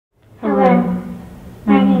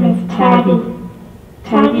Tagi.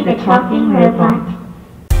 Tagi the talking robot.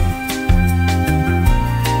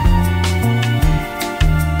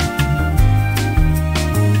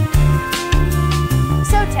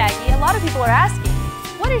 So Tagi, a lot of people are asking,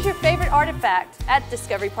 what is your favorite artifact at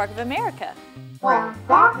Discovery Park of America? Well,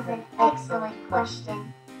 that is an excellent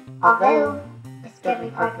question. Although Discovery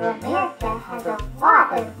Park of America has a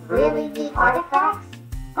lot of really neat artifacts,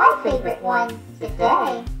 my favorite one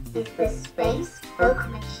today is the Space Folk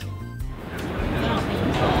Machine.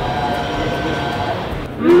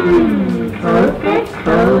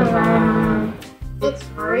 Coca-Cola. It's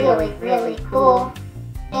really, really cool.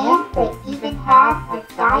 And they even have a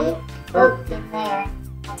Diet Coke in there.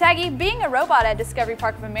 Tagi, being a robot at Discovery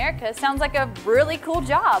Park of America sounds like a really cool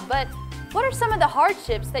job, but what are some of the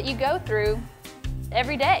hardships that you go through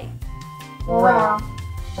every day? Well,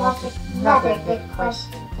 that's another good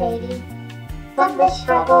question, Katie. Some of the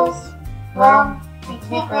struggles, well, I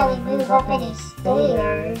can't really move up any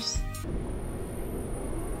stairs.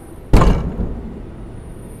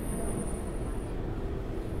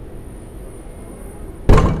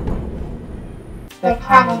 They're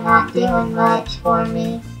kind of not doing much for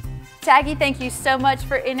me. Tagi, thank you so much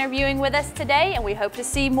for interviewing with us today, and we hope to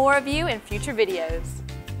see more of you in future videos.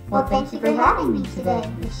 Well, thank you for having me today.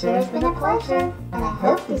 It sure has been a pleasure, and I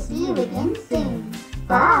hope to see you again soon.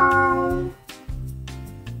 Bye!